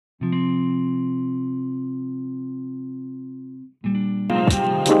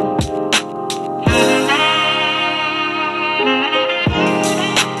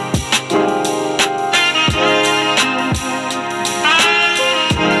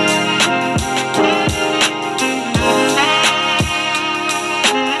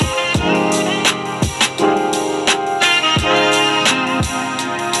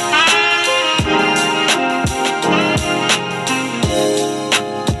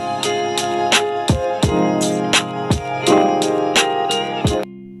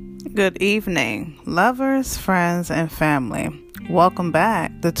Good evening, lovers, friends, and family. Welcome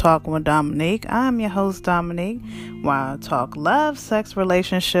back to Talking with Dominique. I'm your host, Dominique, where I talk love, sex,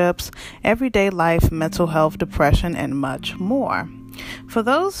 relationships, everyday life, mental health, depression, and much more. For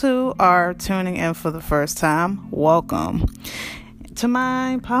those who are tuning in for the first time, welcome to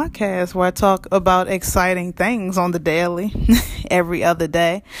my podcast where I talk about exciting things on the daily, every other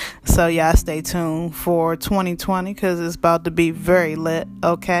day. So y'all stay tuned for 2020 because it's about to be very lit,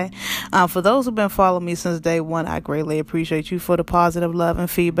 okay? For those who've been following me since day one, I greatly appreciate you for the positive love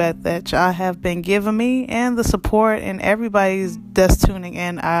and feedback that y'all have been giving me and the support, and everybody's that's tuning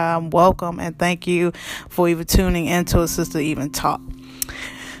in. Welcome and thank you for even tuning in to Assist to Even Talk.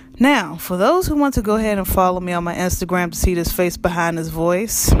 Now, for those who want to go ahead and follow me on my Instagram to see this face behind this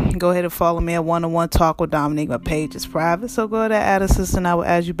voice, go ahead and follow me at One-on-One Talk with Dominique. My page is private, so go ahead and add assistant. I will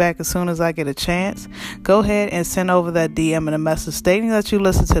add you back as soon as I get a chance. Go ahead and send over that DM and a message stating that you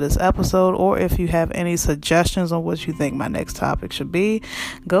listen to this episode, or if you have any suggestions on what you think my next topic should be,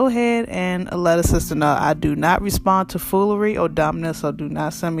 go ahead and let assistant know. I do not respond to foolery or dumbness, so do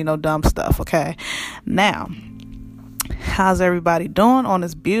not send me no dumb stuff, okay? Now, how's everybody doing on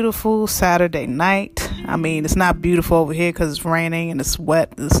this beautiful Saturday night? I mean, it's not beautiful over here because it's raining and it's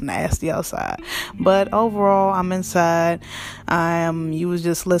wet. It's nasty outside. But overall, I'm inside. You was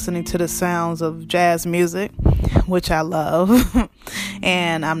just listening to the sounds of jazz music, which I love.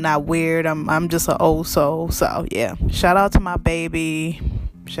 And I'm not weird. I'm just an old soul. So, yeah. Shout out to my baby.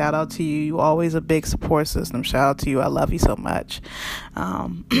 Shout out to you. You're always a big support system. Shout out to you. I love you so much.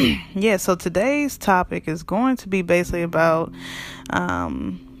 So today's topic is going to be basically about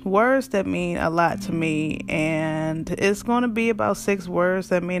words that mean a lot to me. And it's going to be about 6 words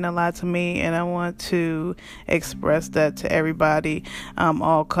that mean a lot to me. And I want to express that to everybody,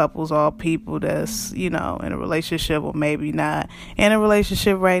 all couples, all people that's, in a relationship or maybe not in a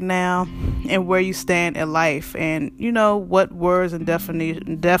relationship right now, and where you stand in life, and, what words and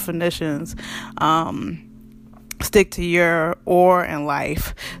definitions stick to your or in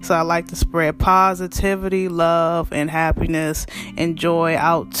life. So I like to spread positivity, love, and happiness and joy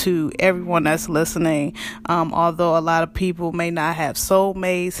out to everyone that's listening. Although a lot of people may not have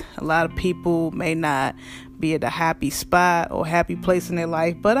soulmates, a lot of people may not be at a happy spot or happy place in their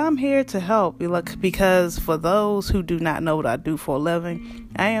life, but I'm here to help. Because for those who do not know what I do for a living,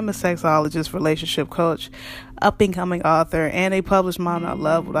 I am a sexologist, relationship coach, up-and-coming author, and a published mom. I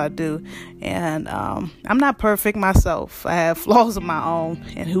love what I do, and I'm not perfect myself. I have flaws of my own,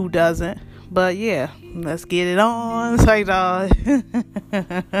 and who doesn't? But yeah, let's get it on. Sorry, dog.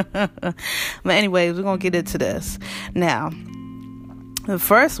 But anyways, we're gonna get into this now. The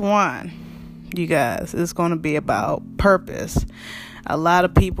first one, you guys, it's going to be about purpose. A lot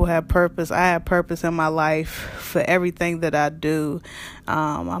of people have purpose. I have purpose in my life for everything that I do.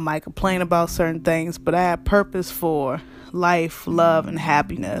 I might complain about certain things, but I have purpose for life, love, and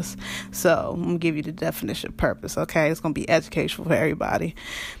happiness. So I'm going to give you the definition of purpose, okay? It's going to be educational for everybody.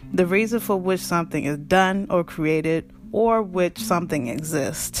 The reason for which something is done or created, or which something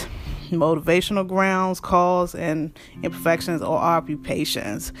exists. Motivational grounds, cause, and imperfections or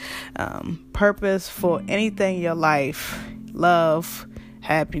occupations. Purpose for anything in your life, love,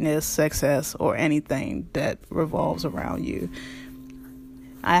 happiness, success, or anything that revolves around you.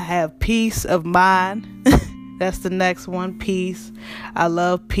 I have peace of mind. That's the next one, peace. I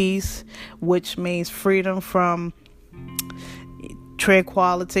love peace, which means freedom from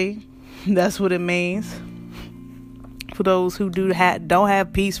tranquility. That's what it means. For those who don't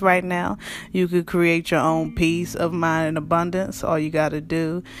have peace right now, you could create your own peace of mind and abundance. All you got to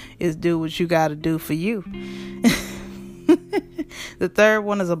do is do what you got to do for you. The third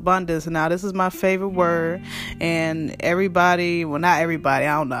one is abundance. Now, this is my favorite word, and everybody, well, not everybody,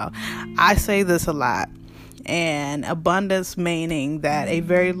 I don't know. I say this a lot. And abundance meaning that a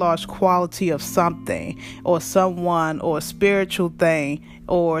very large quality of something or someone or a spiritual thing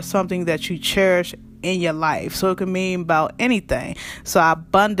or something that you cherish in your life. So it can mean about anything. So I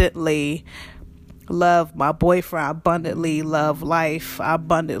abundantly love my boyfriend. I abundantly love life. I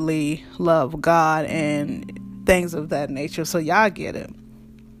abundantly love God and things of that nature. So y'all get it.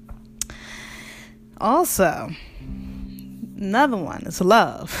 Also, another one is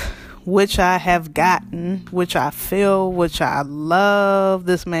love, which I have gotten, which I feel, which I love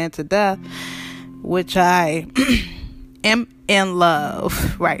this man to death, which I am in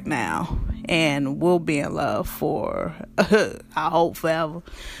love right now. And will be in love for, I hope, forever.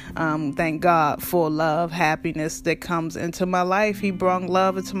 Thank God for love, happiness that comes into my life. He brought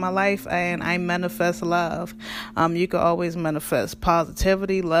love into my life, and I manifest love. You can always manifest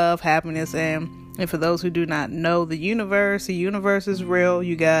positivity, love, happiness, and And for those who do not know the universe is real,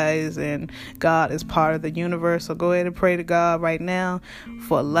 you guys, and God is part of the universe. So go ahead and pray to God right now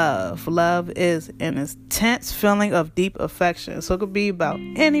for love. Love is an intense feeling of deep affection. So it could be about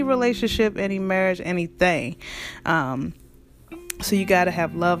any relationship, any marriage, anything. So you got to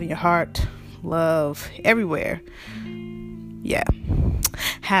have love in your heart, love everywhere. Yeah.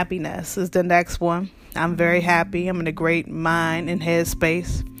 Happiness is the next one. I'm very happy. I'm in a great mind and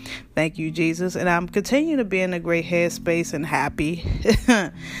headspace. Thank you, Jesus. And I'm continuing to be in a great headspace and happy.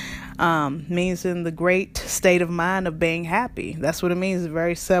 Means in the great state of mind of being happy. That's what it means. It's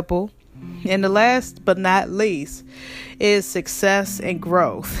very simple. And the last but not least is success and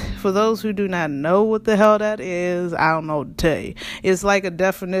growth. For those who do not know what the hell that is, I don't know what to tell you. It's like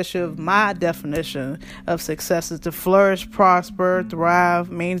my definition of success is to flourish, prosper, thrive,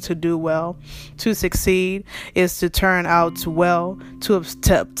 means to do well. To succeed is to turn out well, to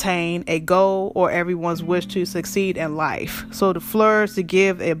obtain a goal or everyone's wish to succeed in life. So to flourish, to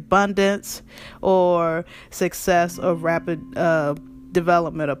give abundance or success or rapid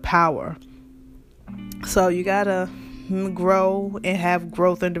development of power. So you gotta grow and have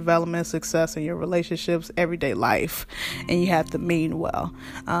growth and development, success in your relationships, everyday life, and you have to mean well.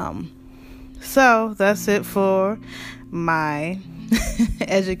 So that's it for my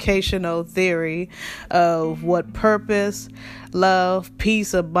educational theory of what purpose, love,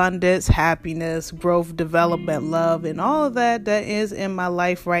 peace, abundance, happiness, growth, development, love, and all of that is in my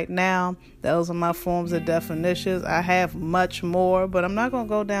life right now. Those are my forms of definitions. I have much more, but I'm not going to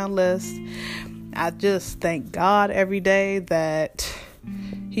go down list. I just thank God every day that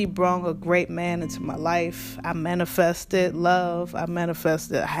He brought a great man into my life. I manifested love. I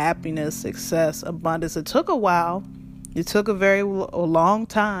manifested happiness, success, abundance. It took a while. It took a long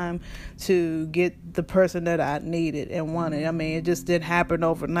time to get the person that I needed and wanted. I mean, it just didn't happen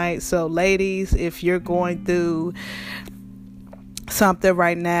overnight. So, ladies, if you're going through something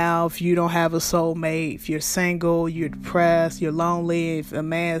right now, if you don't have a soulmate, if you're single, you're depressed, you're lonely, if a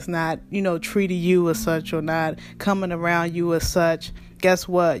man's not, treating you as such or not coming around you as such, guess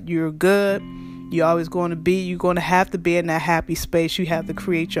what? You're good. You're always going to have to be in that happy space. You have to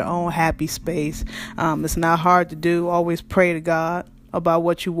create your own happy space. It's not hard to do. Always pray to God about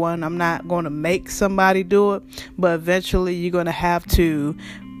what you want. I'm not going to make somebody do it, but eventually you're going to have to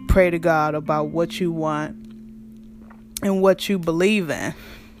pray to God about what you want and what you believe in.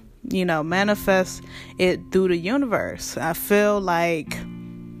 Manifest it through the universe. I feel like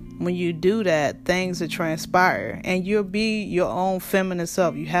when you do that, things will transpire and you'll be your own feminine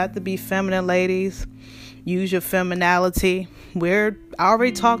self. You have to be feminine, ladies. Use your femininity. I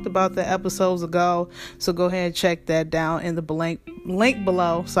already talked about the episodes ago, so go ahead and check that down in the link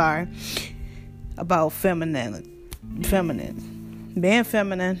below. About feminine. Being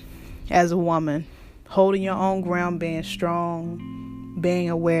feminine as a woman, holding your own ground, being strong, being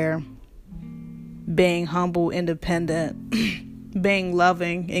aware, being humble, independent, being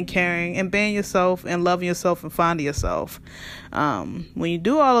loving and caring, and being yourself and loving yourself and finding yourself. When you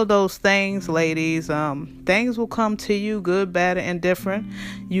do all of those things, ladies, things will come to you, good, bad, and indifferent.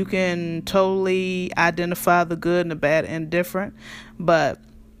 You can totally identify the good and the bad and indifferent. But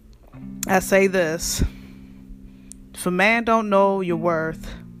I say this, if a man don't know your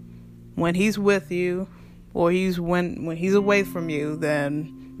worth when he's with you, or when he's away from you,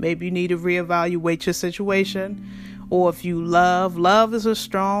 then maybe you need to reevaluate your situation. Or if you love is a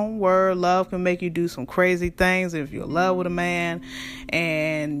strong word. Love can make you do some crazy things. If you're in love with a man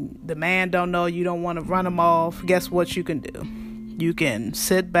and the man don't know, you don't want to run him off, guess what you can do? You can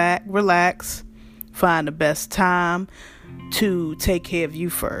sit back, relax, find the best time to take care of you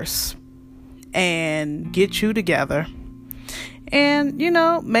first and get you together. And,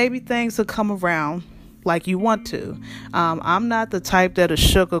 maybe things will come around like you want to. I'm not the type that'll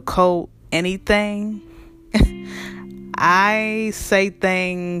sugarcoat anything. I say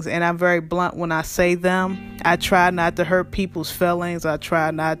things and I'm very blunt when I say them. I try not to hurt people's feelings. I try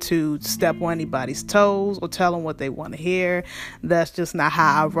not to step on anybody's toes or tell them what they want to hear. That's just not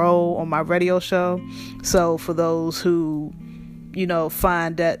how I roll on my radio show. So for those who,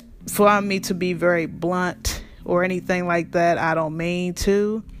 find me to be very blunt or anything like that, I don't mean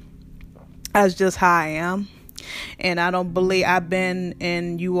to. That's just how I am. And I don't believe I've been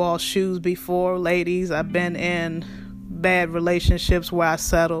in you all's shoes before, ladies. I've been in bad relationships where I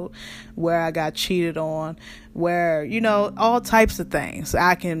settled, where I got cheated on, where, all types of things.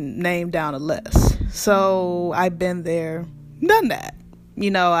 I can name down a list. So I've been there, done that.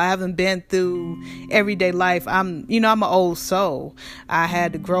 I haven't been through everyday life. I'm an old soul. I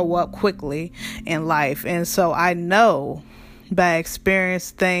had to grow up quickly in life. And so I know by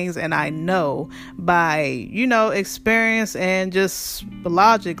experience things, and I know by, experience and just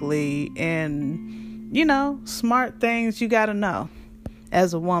logically and, smart things you got to know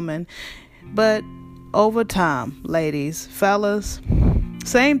as a woman. But over time, ladies, fellas,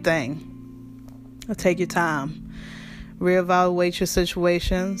 same thing. Take your time. Reevaluate your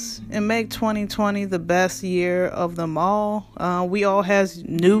situations and make 2020 the best year of them all. We all has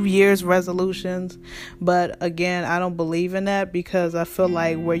New Year's resolutions, but again, I don't believe in that, because I feel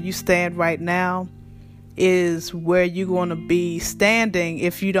like where you stand right now is where you're going to be standing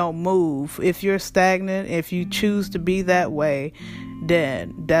if you don't move. If you're stagnant, if you choose to be that way,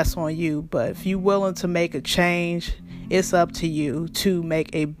 then that's on you. But if you're willing to make a change, it's up to you to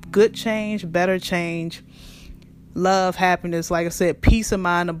make a good change, better change. Love, happiness, like I said, peace of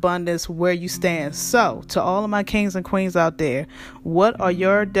mind, abundance, where you stand. So, to all of my kings and queens out there, what are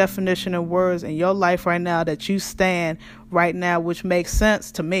your definition of words in your life right now that you stand right now, which makes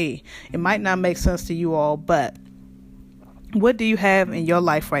sense to me? It might not make sense to you all, but what do you have in your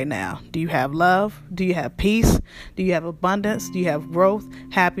life right now? Do you have love? Do you have peace? Do you have abundance? Do you have growth,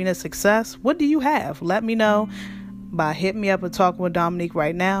 happiness, success? What do you have? Let me know by hitting me up and talking with Dominique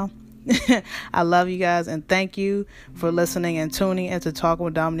right now. I love you guys, and thank you for listening and tuning into Talking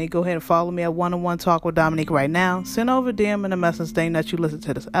with Dominique. Go ahead and follow me at one-on-one Talk with Dominique right now. Send over a DM and a message saying that you listened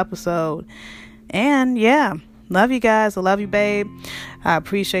to this episode. And yeah, love you guys. I love you, babe. I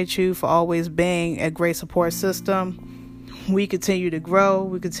appreciate you for always being a great support system. We continue to grow.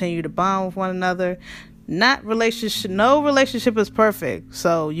 We continue to bond with one another. No relationship is perfect.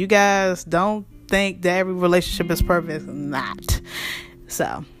 So you guys don't think that every relationship is perfect. It's not.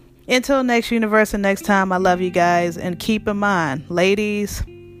 So until next universe and next time, I love you guys. And keep in mind, ladies,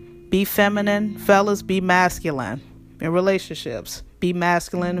 be feminine. Fellas, be masculine in relationships. Be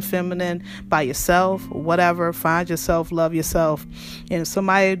masculine and feminine by yourself, whatever. Find yourself, love yourself. And if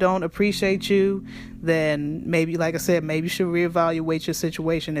somebody don't appreciate you, then maybe, like I said, maybe you should reevaluate your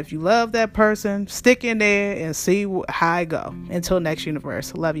situation. If you love that person, stick in there and see how it go. Until next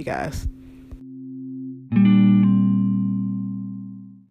universe. Love you guys.